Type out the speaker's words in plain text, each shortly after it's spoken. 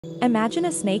Imagine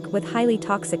a snake with highly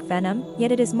toxic venom,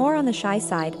 yet it is more on the shy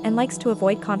side and likes to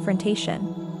avoid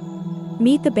confrontation.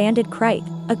 Meet the banded krait,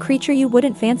 a creature you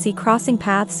wouldn't fancy crossing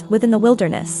paths within the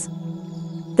wilderness.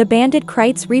 The banded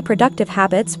krait's reproductive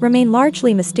habits remain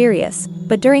largely mysterious,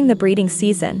 but during the breeding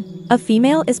season, a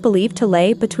female is believed to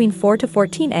lay between 4 to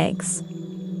 14 eggs.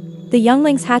 The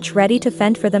younglings hatch ready to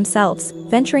fend for themselves,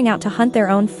 venturing out to hunt their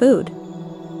own food.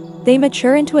 They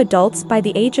mature into adults by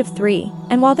the age of 3,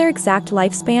 and while their exact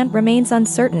lifespan remains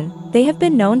uncertain, they have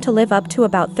been known to live up to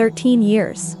about 13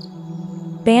 years.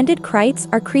 Banded kraits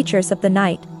are creatures of the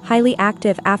night, highly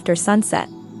active after sunset.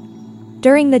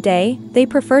 During the day, they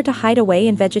prefer to hide away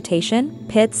in vegetation,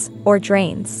 pits, or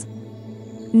drains.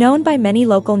 Known by many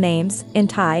local names, in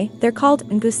Thai, they're called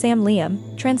ngusam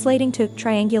liam, translating to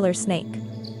triangular snake.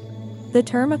 The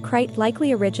term a krait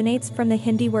likely originates from the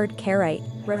Hindi word karait,